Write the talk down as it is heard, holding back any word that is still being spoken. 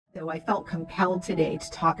So I felt compelled today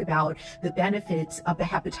to talk about the benefits of the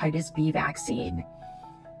hepatitis B vaccine.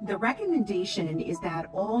 The recommendation is that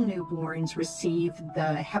all newborns receive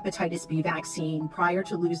the hepatitis B vaccine prior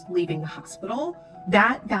to leaving the hospital.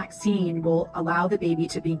 That vaccine will allow the baby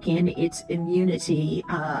to begin its immunity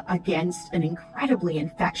against an incredibly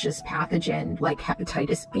infectious pathogen like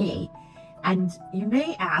hepatitis B. And you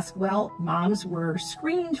may ask, well, moms were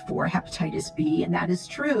screened for hepatitis B, and that is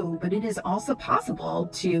true, but it is also possible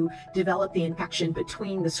to develop the infection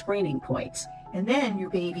between the screening points. And then your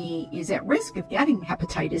baby is at risk of getting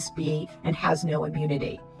hepatitis B and has no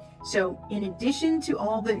immunity. So in addition to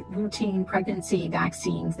all the routine pregnancy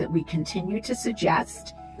vaccines that we continue to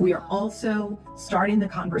suggest, we are also starting the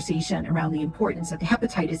conversation around the importance of the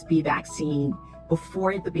hepatitis B vaccine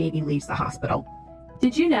before the baby leaves the hospital.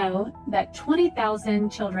 Did you know that 20,000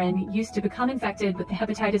 children used to become infected with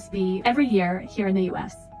hepatitis B every year here in the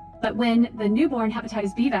US? But when the newborn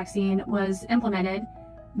hepatitis B vaccine was implemented,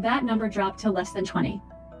 that number dropped to less than 20.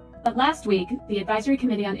 But last week, the Advisory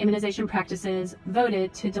Committee on Immunization Practices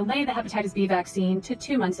voted to delay the hepatitis B vaccine to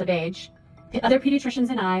 2 months of age. The other pediatricians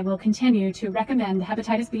and I will continue to recommend the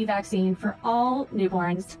hepatitis B vaccine for all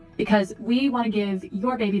newborns because we want to give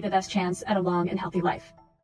your baby the best chance at a long and healthy life.